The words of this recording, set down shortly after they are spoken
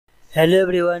Hello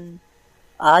everyone,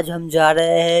 आज हम जा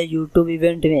रहे हैं यूट्यूब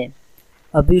इवेंट में।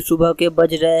 अभी सुबह के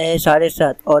बज रहे हैं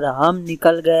 7:30 और हम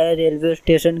निकल गए रेलवे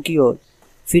स्टेशन की ओर।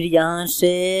 फिर यहाँ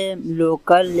से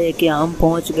लोकल लेके हम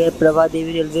पहुँच गए प्रभा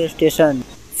देवी रेलवे स्टेशन।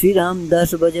 फिर हम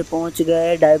 10 बजे पहुँच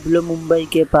गए विराल मुंबई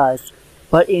के पास,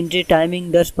 पर एंट्री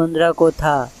टाइमिंग 10:15 को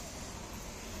था।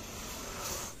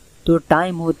 तो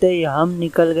टाइम होते ही हम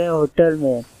निकल गए होटल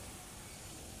में।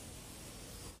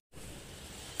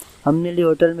 हमने ली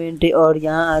होटल में एंट्री और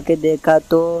यहाँ आके देखा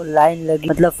तो लाइन लगी,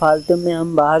 मतलब फालतू में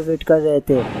हम बाहर वेट कर रहे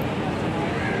थे।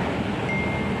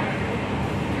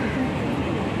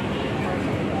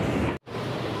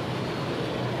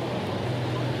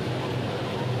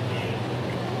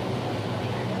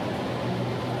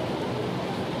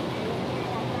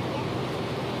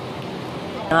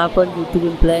 यहाँ पर यूट्यूब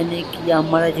एम्प्लॉय ने किया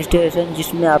हमारा रजिस्ट्रेशन,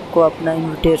 जिसमें आपको अपना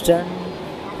इन्विटेशन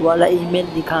वाला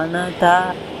ईमेल दिखाना था।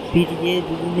 फिर ये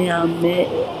दीदी ने हमें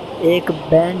एक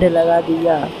बैंड लगा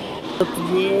दिया, तो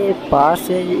ये पास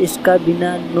है, इसका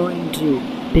बिना नो एंट्री।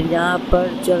 फिर यहाँ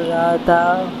पर चल रहा था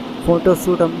फ़ोटो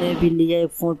शूट, हमने भी लिया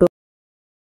एक फ़ोटो।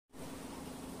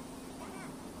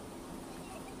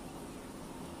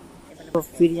 तो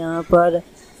फिर यहाँ पर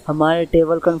हमारे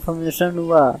टेबल कंफर्मेशन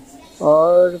हुआ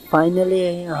और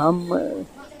फाइनली हम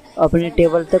अपने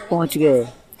टेबल तक पहुँच गए।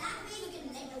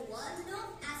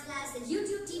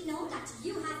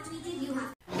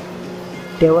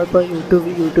 टेबल पर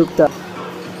यूट्यूब था।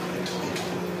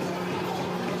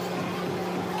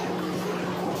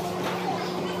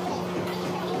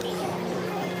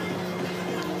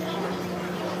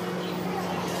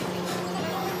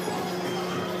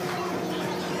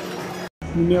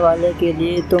 पीने वाले के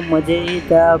लिए तो मज़े ही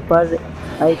था, पर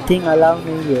आई थिंक अलाउ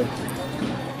नहीं है।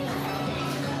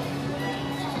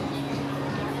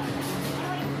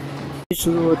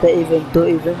 शुरू होता है इवेंट, तो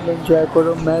इवेंट में एंजॉय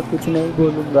करो, मैं कुछ नहीं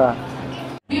बोलूँगा।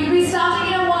 We will be starting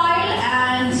in a while,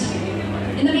 and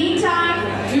in the meantime,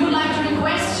 we would like to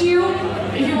request you,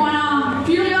 if you want to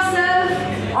fuel yourself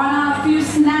on a few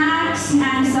snacks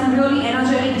and some really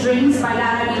energetic drinks. By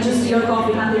that I mean just your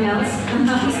coffee, nothing else.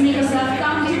 Please make yourself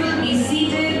comfortable, be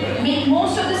seated, make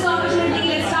most of this opportunity.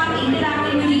 Let's start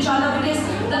interacting with each other, because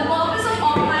the purpose of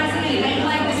organizing an event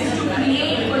like this is to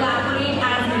create, collaborate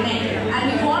and connect. And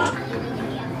we want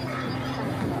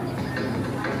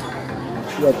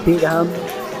या फिर हम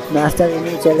नाश्ता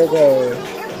लेने चले गए,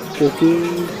 क्योंकि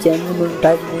channel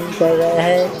monetise नहीं कर रहा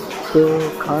है तो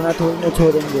खाना थोड़ी ना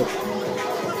छोड़ेंगे।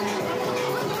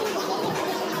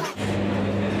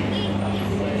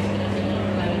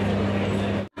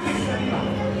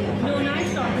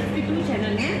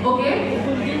 ओके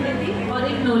और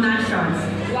एक नोना शॉर्ट्स,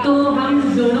 तो हम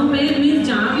दोनों में मीन्स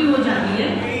जहाँ भी हो जाती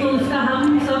है तो उसका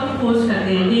हम सब पोस्ट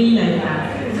करते हैं, डेली लाइफ का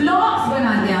व्लॉग्स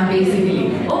बनाते हैं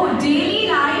बेसिकली। ओ डेली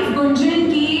लाइफ गुंजन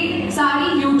की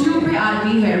सारी यूट्यूब पे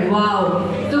आती है। वाओ,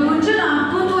 तो गुंजन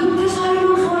आपको तो इतने सारे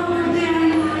लोग फॉलो करते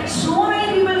हैं, so many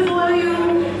people follow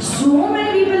you, so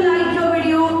many people like your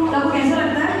video. आपको कैसा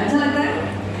लगता है? अच्छा लगता है?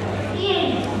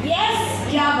 यस,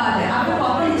 क्या बात है। आपको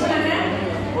पॉपकॉर्न अच्छा लग रहा है?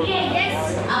 यस।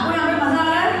 आपको यहाँ पे मजा आ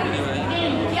रहा है?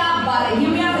 क्या बात है। Give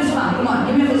me a fish bump, come on,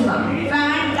 give me a fish bump.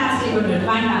 Fantastic Gunjan,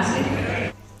 fantastic.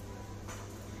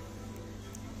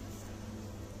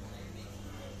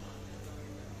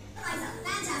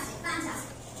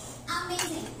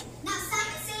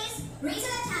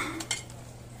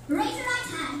 Raise your right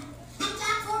hand and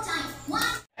clap 4 times.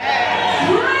 1.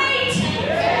 Great!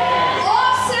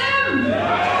 Awesome!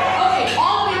 Okay,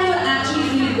 all people will actually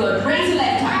feel good. Raise your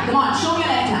left hand. Come on, show me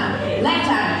your left hand. Left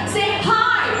hand. Say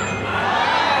hi!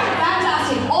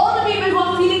 Fantastic. All the people who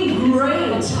are feeling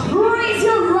great, raise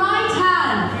your right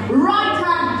hand. Right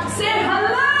hand. Say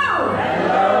hello!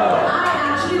 I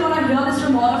actually want to hear this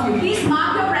from all of you. Please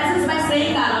mark your presence by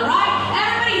saying that, alright?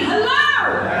 Everybody, hello!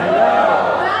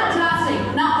 Fantastic.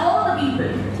 Now all the people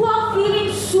who are feeling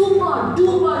super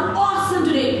duper awesome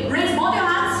today, raise both your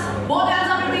hands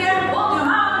up in the air, both your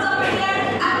hands up in the air,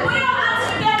 and put your hands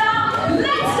together.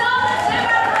 Let's start the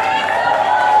celebrate.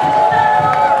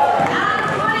 And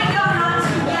putting your hands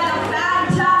together,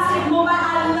 fantastic moment.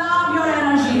 I love your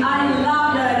energy. I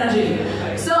love your energy.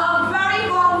 So a very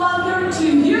warm welcome to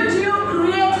YouTube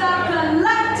Creator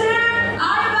Collective.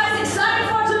 Are you guys excited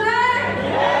for today?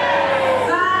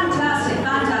 Fantastic,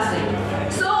 fantastic.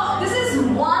 So this is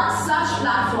one such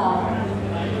platform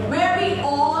where we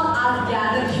all are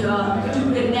gathered here to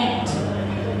connect.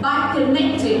 By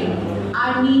connecting,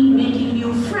 I mean making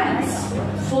new friends,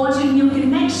 forging new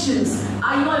connections.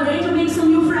 Are you all ready to make some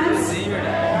new friends?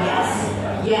 Yes,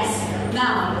 yes.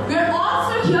 Now, we're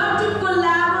also here to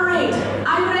collaborate.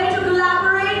 Are you ready to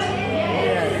collaborate?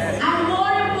 And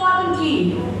more importantly,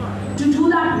 to do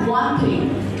that one thing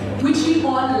which we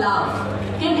all love.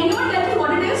 Can anyone tell me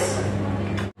what it is?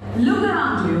 Look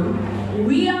around you.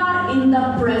 We are in the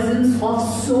presence of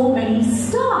so many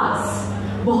stars.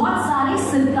 बहुत सारे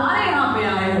सितारे यहाँ पे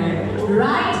आए हैं,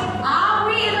 right? Are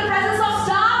we in the presence of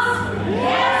stars?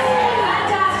 Yes,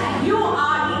 fantastic. You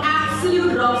are the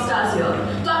absolute rock stars here.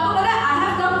 तो आपको पता है, I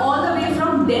have come all the way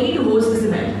from Delhi to host this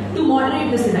event, to moderate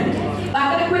this event.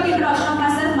 But a quick introduction of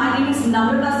myself. My name is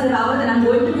Namrata Sehrawat, and I'm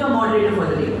going to be your moderator for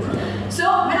the day. So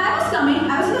when I was coming,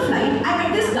 I was in the flight. I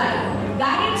met this guy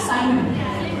named Simon.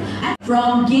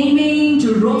 From gaming to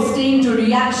roasting to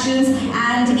reactions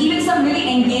and even some really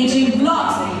engaging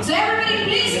vlogs. So everybody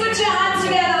please put your hands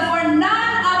together for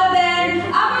none other than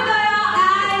Abhidaya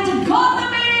and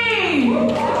Gautami.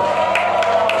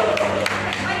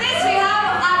 With this we have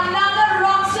another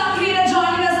rockstar creator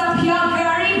joining us up here.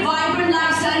 Very vibrant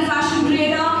lifestyle and fashion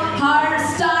creator. Her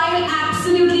style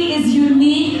absolutely is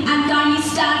unique and kindly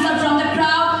stands out from the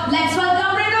crowd. Let's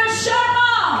welcome Ritu Sharma.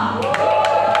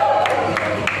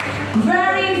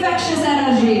 Very infectious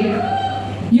energy.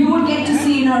 You would get to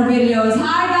see in our videos.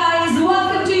 Hi guys,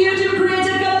 welcome to YouTube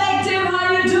Creative Collective. How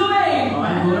are you doing?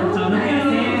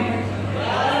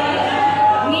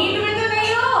 नींद में तो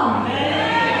नहीं हो?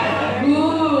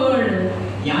 Good.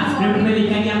 यहाँ script में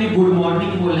लिखा है कि हमें गुड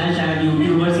मॉर्निंग बोलना है, शायद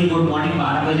यूट्यूबर्स की गुड मॉर्निंग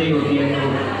 12 बजे ही होती है, तो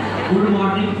गुड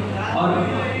मॉर्निंग। और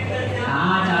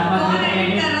हाँ 4-5 बजे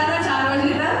कर रहा था 4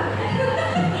 बजे तक।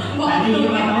 पहले ये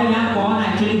बताओ यहाँ कौन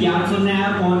एक्चुअली ज्ञान सुनने आया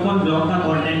और कौन कौन ब्लॉग का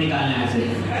कंटेंट निकालने आया से?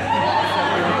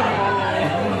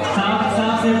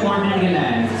 सब से कंटेंट के लिए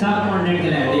है, सब कंटेंट के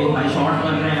लिए है। देखो भाई शॉर्ट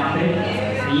बन रहे हैं यहाँ पे,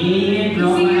 ये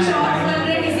ब्लॉग किसी का शॉर्ट बन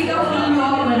रहा है, किसी का फुल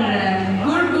ब्लॉग बन रहा है।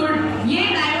 Good good. ये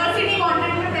डाइवर्सिटी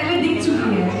कंटेंट में पहले दिख चुकी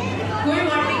है, कोई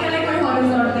वर्टिकल है कोई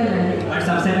हॉरिजॉन्टल है। और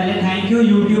सबसे पहले थैंक यू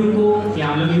यूट्यूब को कि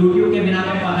हम लोग यूट्यूब के बिना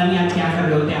तो पता नहीं आज क्या कर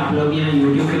रहे होते, आप लोग यहाँ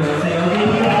यूट्यूब की वजह से होते।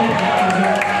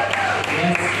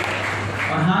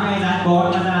 और हाँ गाइस आज बहुत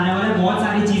मजा आने वाला है, बहुत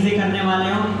सारी चीजें करने वाले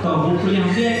हो, तो होपफुली हम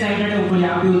भी एक्साइटेड है, होपफुली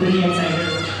आप भी उतनी ही एक्साइटेड हो,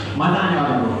 मजा आने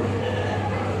वाला है।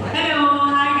 हेलो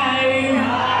हाय गाइस,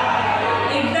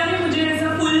 एकदम ही मुझे ऐसा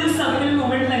फुल सर्कल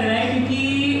मोमेंट लग रहा है क्योंकि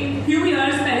फ्यू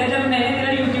इयर्स पहले जब मैंने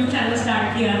मेरा यूट्यूब चैनल स्टार्ट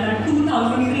किया था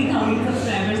 2000-3000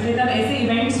 सब्सक्राइबर्स थे, तब ऐसे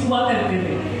इवेंट्स हुआ करते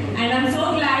थे and I am so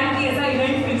glad कि ऐसा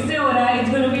इवेंट फिर से हो रहा है। It's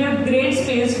going to be a great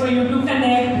space for you to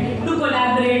connect, to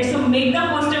collaborate, so make the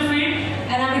most of it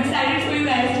and I am excited for you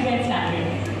guys to get started.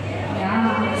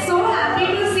 So happy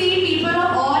to see people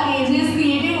of all ages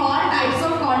creating all types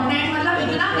of content. मतलब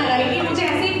इतना variety मुझे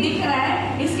ऐसे ही दिख रहा है,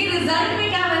 इसके result में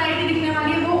क्या वैरायटी दिखने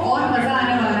वाली है वो और मजा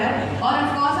आने वाला है। और ऑफ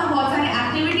कोर्स हम बहुत सारे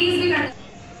एक्टिविटीज भी करते हैं।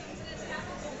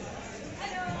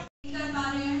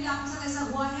 आपके साथ ऐसा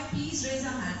हुआ है? Please raise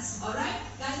your hands. Alright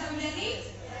guys, are you ready?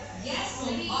 Yes,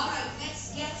 alright, let's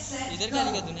get set. इधर क्या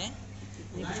लिखा तूने?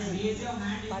 Raise your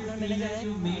hand if you feel that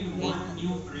you made one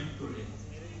new friend today.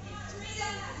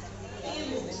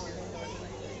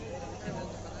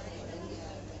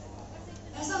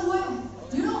 ऐसा हुआ है?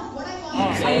 You know what I call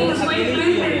I was going to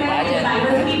quiz it like a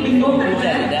diversity bingo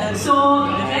culture. So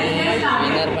let's get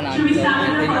started. Should we start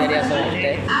with the first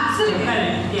question? Absolutely.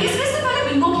 किसने से पहले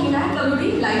Bingo खेला है कभी भी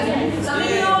लाइफ में? सबने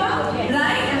खेला होगा,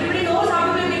 right? Everybody knows how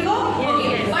to play bingo.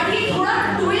 Okay, but ये थोड़ा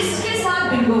twist के साथ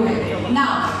bingo है.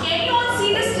 Now, can you all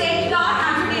see the state card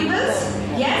at the tables?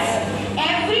 Yes.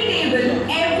 Every table,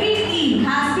 every team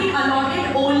has been allotted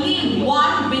only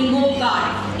one bingo card.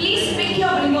 Please pick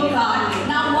your bingo card.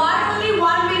 Now, why only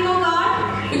one bingo card?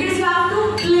 Because you have to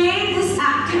play this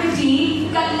activity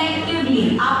collectively.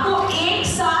 आपको एक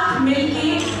साथ मिलके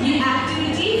ये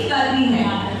activity करनी है।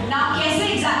 Now, कैसे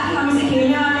exactly हम इसे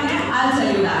खेलने वाले हैं? I'll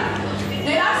tell you that.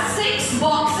 There are 6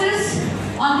 boxes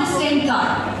on this 10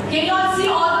 card. Can you all see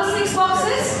all the 6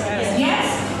 boxes? Yes.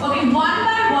 Okay. One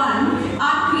by one,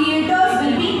 our creators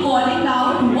will be calling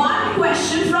out one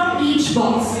question from each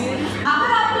box.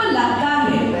 अगर आपको लगता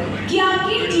है कि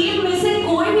आपकी team में से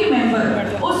कोई भी मेंबर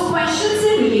उस क्वेश्चन से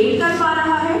रिलेट कर पा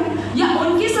रहा है या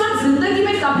उनके साथ जिंदगी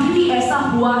में कभी भी ऐसा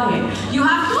हुआ है, you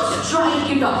have to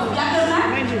strike it of. क्या करना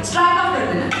है? स्ट्राइक ऑफ कर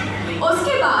देना।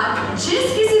 उसके बाद जिस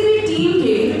किसी भी टीम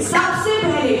के सबसे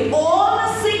पहले ऑल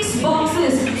 6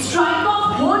 बॉक्सेस स्ट्राइक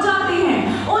ऑफ हो जाते हैं,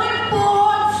 उन्हें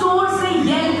बहुत जोर से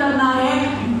येल करना है,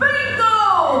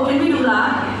 Bingo. Can we do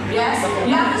that? Yes,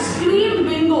 you have to scream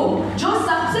Bingo. जो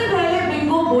सबसे पहले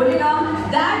बिंगो बोलेगा,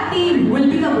 that team will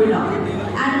be the winner.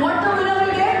 And what the winner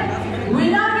will get?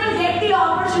 Winner will get the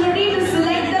opportunity to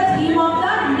select the theme of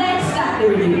the next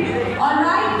activity. All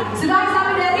right. So guys, are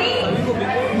we ready?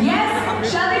 Yes.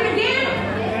 Shall we begin?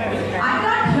 I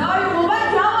can't hear you. Mobile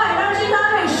क्या हुआ? Energy ना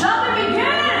है. Shall we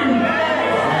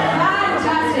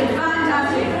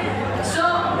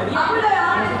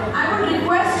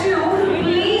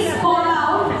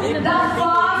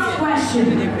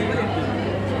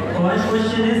first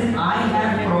question is, I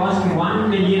have crossed 1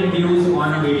 million views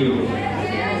on a video.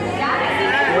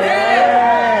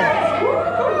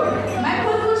 मैं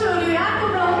खुद खुश हो रही हूँ यार, तुम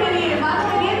लोगों के लिए 1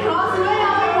 million क्रॉस हुए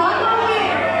यहाँ पे, बहुत होंगे.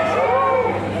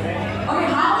 Okay,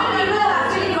 how many people have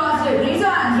actually crossed it? Raise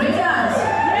your hands, raise your hands.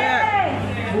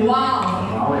 Wow.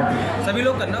 सभी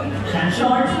लोग करना.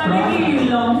 शॉर्ट्स वाले की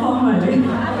लॉन्ग फॉर्म वाले.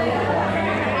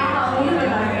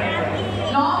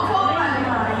 Long form वाले.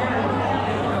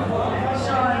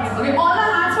 Shorts. Okay, all the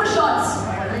hands for shorts.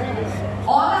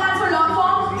 All the hands for long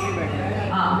form.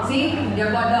 See,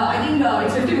 you've got the. I think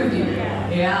it's 50-50.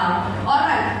 Yeah. All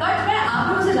right. But मैं आप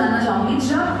लोगों से जानना चाहूँगी,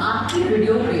 जब आपकी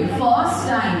वीडियो पे first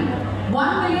time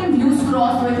 1 million views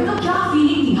cross हुए थे, तो क्या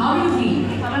फीलिंग थी? How do you feel?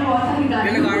 हमें बहुत सारी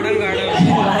गालियाँ.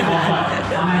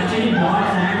 हम एक्चुअली बहुत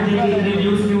सैड थे कि इतने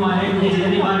व्यूज क्यों आ रहे हैं, क्योंकि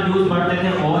जितनी बार व्यूज बढ़ते थे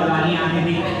और गालियाँ आती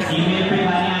थी, ईमेल पे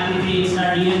गालियाँ आती थी, इंस्टा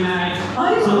डीएम में आए,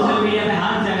 सोशल मीडिया पे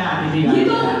हर जगह आती थी. ये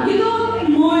तो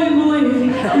मोए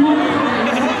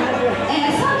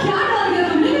ऐसा क्या डाल दिया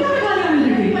तुमने कि तुम्हें गालियाँ मिल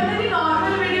रही थी? But the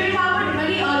normal video we have at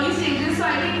very early stages, so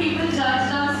I think people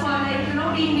judged us for like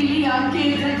being really young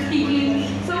kids and speaking.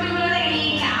 So people were like, "Hey,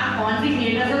 क्या कौन सी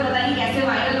creators है, पता नहीं कैसे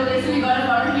viral हो गए." So we got a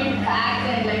lot of feedback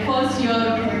and like first year of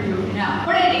YouTube. Yeah.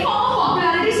 But any form of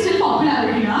popularity is still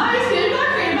popularity, ना? It still got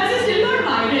famous, it still got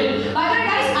viral. By the way,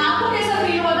 guys, आपको कैसा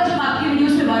feel हुआ था जब आपकी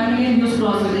videos पे 1 million views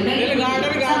cross हुए थे?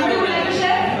 Somebody would like to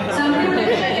share? Somebody would like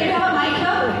to share? Can we have a mic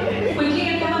here? Quickly,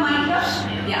 can we have a mic here?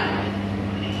 Yeah.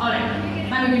 All right.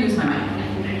 I'm going to use my mic.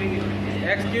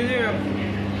 Excuse me.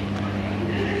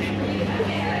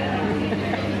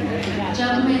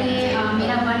 जब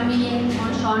मेरा 1 million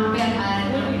और short पे आया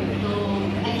था, तो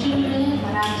actually में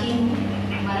मराठी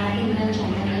मेरा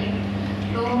channel है,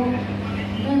 तो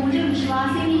मुझे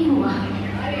विश्वास ही नहीं हुआ.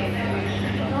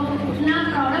 तो उतना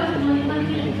प्रोडक्ट मतलब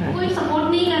कोई सपोर्ट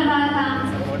नहीं कर रहा था,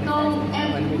 तो उस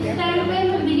टाइम पे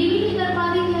मैं बिलीव ही नहीं कर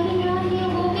पाती थी. अरे यार ये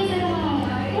वो कैसे रहा,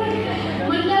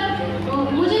 मतलब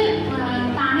मुझे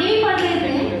ताने भी पड़ रहे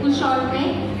थे उस शॉर्ट पे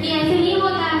कि ऐसे नहीं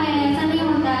होता है, ऐसा नहीं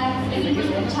होता है, लेकिन कुछ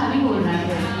अच्छा भी बोल रहा है.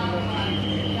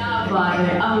 बात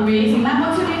है, amazing. Ma'am,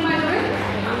 what's your name, by the way?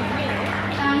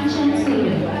 Kanchan Singh,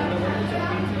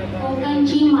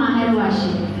 कोकणची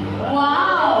माहेरवाशी.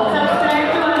 Wow. Subscribe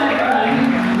to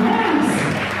Nice.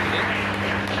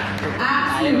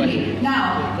 Absolutely. Now,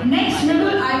 next,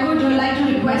 Mridul, I would like to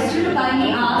request you to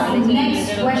kindly ask the next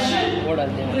question.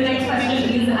 The next question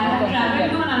is, I have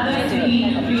traveled to another city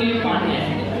to create content.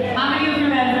 How many of you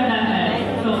guys have done that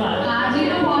so far? आज ये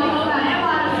तो बहुत लोग आए हैं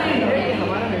भारत से.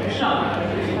 Sure.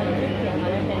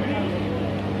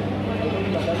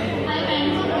 I went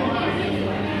to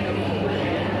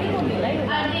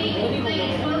I think the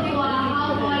explore how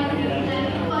boys and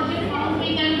project how we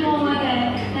can go over there.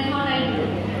 That's what I do.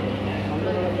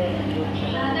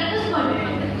 That is good.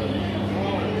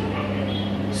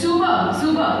 Super.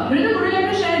 Mridul, would you like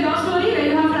to share your story where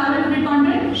you have traveled to create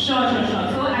content? Sure.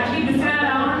 So actually this year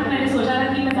around मैंने सोचा था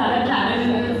कि मैं ज़्यादा travel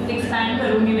expand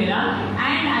करूँगी मेरा,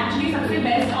 and actually सबसे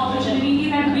best opportunity थी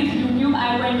that with YouTube I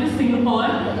went to Singapore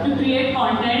to create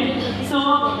content. So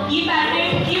keep at it,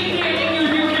 keep creating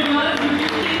YouTube videos.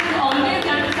 YouTube team is always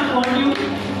there to support you.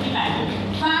 Keep at it.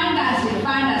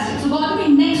 Fantastic. So Gautami,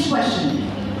 next question.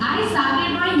 I started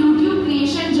my YouTube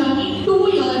creation journey 2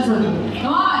 years ago.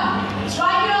 Come on,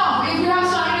 strike it off. If you have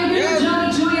started your YouTube journey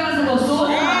 2 years ago, so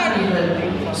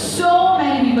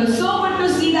many people. So good to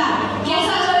see that.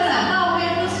 कैसा चल रहा है? ज़्यादा हो गया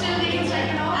तो still they can check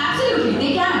it out. Absolutely,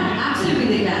 they can.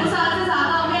 2 साल से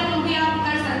ज़्यादा हो गया तो भी आप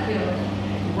कर सकते हो.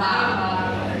 Wow.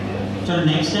 So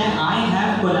next time, I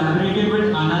have collaborated with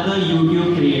another YouTube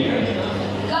creator.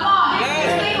 Come on.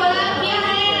 इसमें collab किया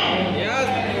है.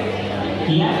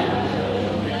 किया?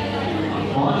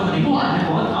 बहुत लोगों ने किया है,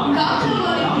 बहुत कम लोग.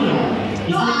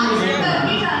 तो आज से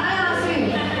करके जाना यहाँ से.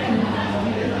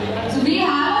 So we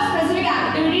have a specific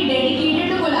activity dedicated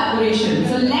to collaboration.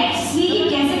 So let's see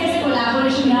कैसे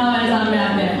collaboration यहाँ हमारे सामने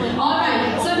आते हैं. All right.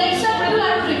 So next up, Mridul,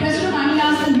 I would request you to kindly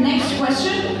ask the next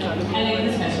question. I like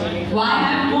this question. Why? I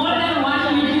have more than one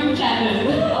YouTube channel.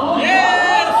 Oh, make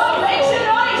some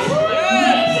noise.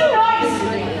 Make some noise.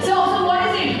 So what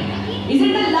is it? Is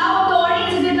it the love of the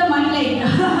audience? Is it the money like?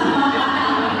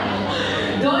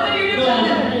 दोनों YouTube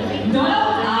channel. दोनों?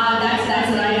 That's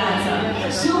the right answer.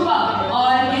 Super.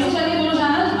 और कैसे चल रहे दोनों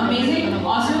channel? Amazing.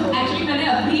 Awesome. Actually मैंने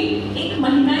अभी 1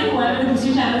 महीना ही हुआ है मैंने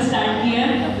दूसरी चैनल स्टार्ट की है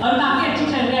और काफी अच्छी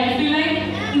चल रही है. I feel like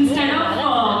instead of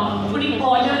putting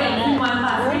all your eggs in one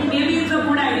basket, maybe it's a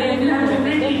good idea if you have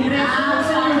different interests.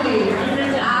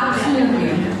 Absolutely.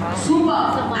 Super.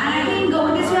 And I think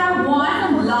with this we have one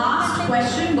last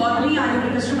question. Gautami, I would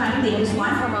request you to kindly take this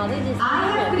one. I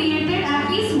have created at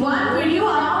least one video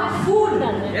around food.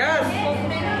 Yes.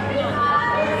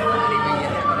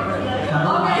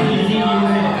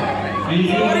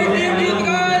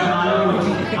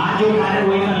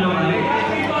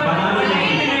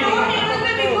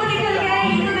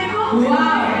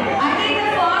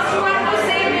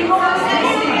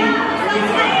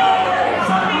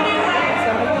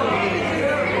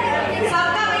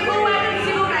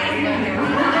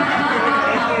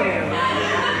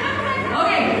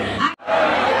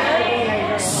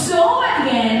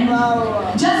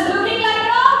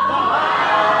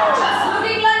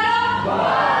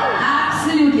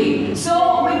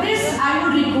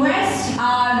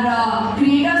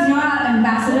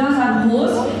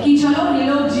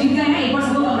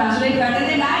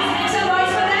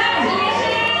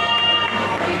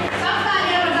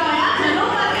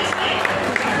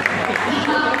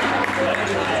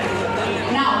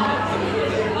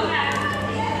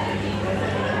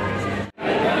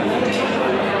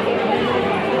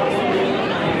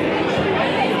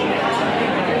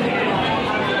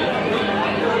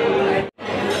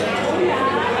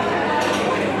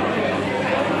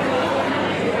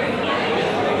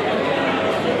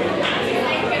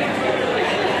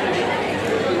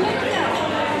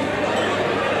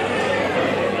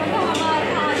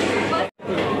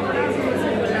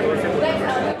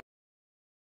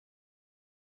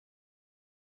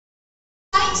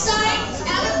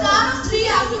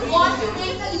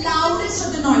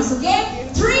 nice, okay?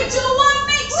 3, 2, 1,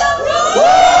 make some noise!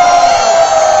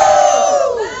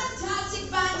 Fantastic,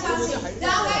 fantastic.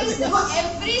 Now guys,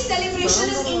 every celebration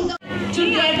is in the...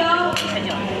 Together,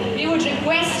 we would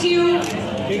request you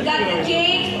that the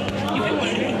cake...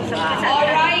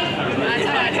 Alright?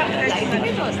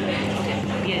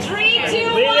 3, 2,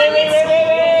 1, let's go!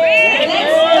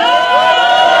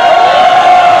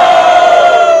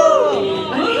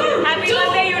 Happy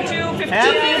birthday, YouTube! 50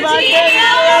 Happy birthday,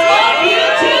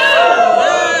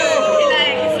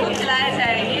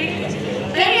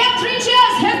 Can we have 3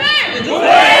 cheers? Hip hip!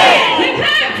 Hip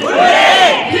hip!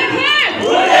 Hip hip!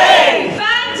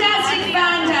 Fantastic,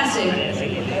 fantastic.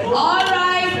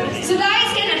 Alright. So guys,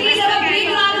 can you please have a big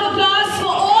round of applause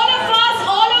for all of us,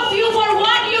 all of you, for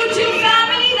one YouTube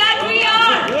family that we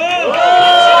are.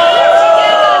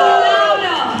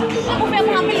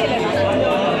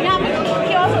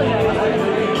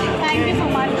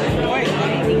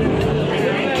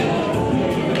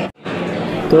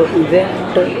 तो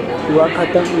event हुआ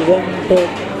ख़त्म। Event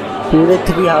पूरे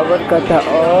 3 our का था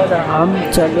और हम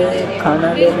चले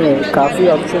खाना लेने। काफ़ी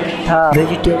ऑप्शन था,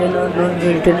 वेजिटेरियन और नॉन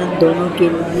वेजिटेरियन दोनों के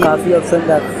लिए काफ़ी ऑप्शन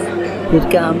था। फिर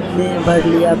क्या हमने भर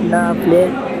लिया अपना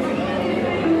प्लेट।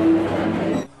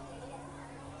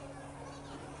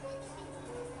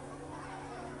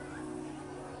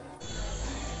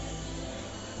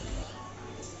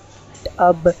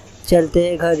 अब चलते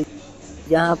हैं घर।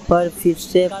 यहाँ पर फिर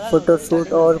से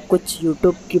फ़ोटोशूट और कुछ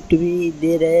यूट्यूब गिफ्ट भी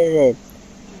दे रहे थे।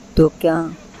 तो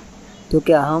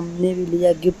क्या हमने भी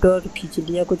लिया गिफ्ट और खींच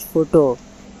लिया कुछ फ़ोटो।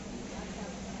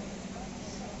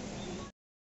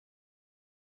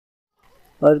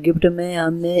 और गिफ्ट में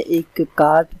हमें एक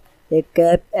कार्ड, एक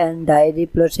कैप एंड डायरी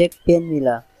प्लस एक पेन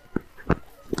मिला।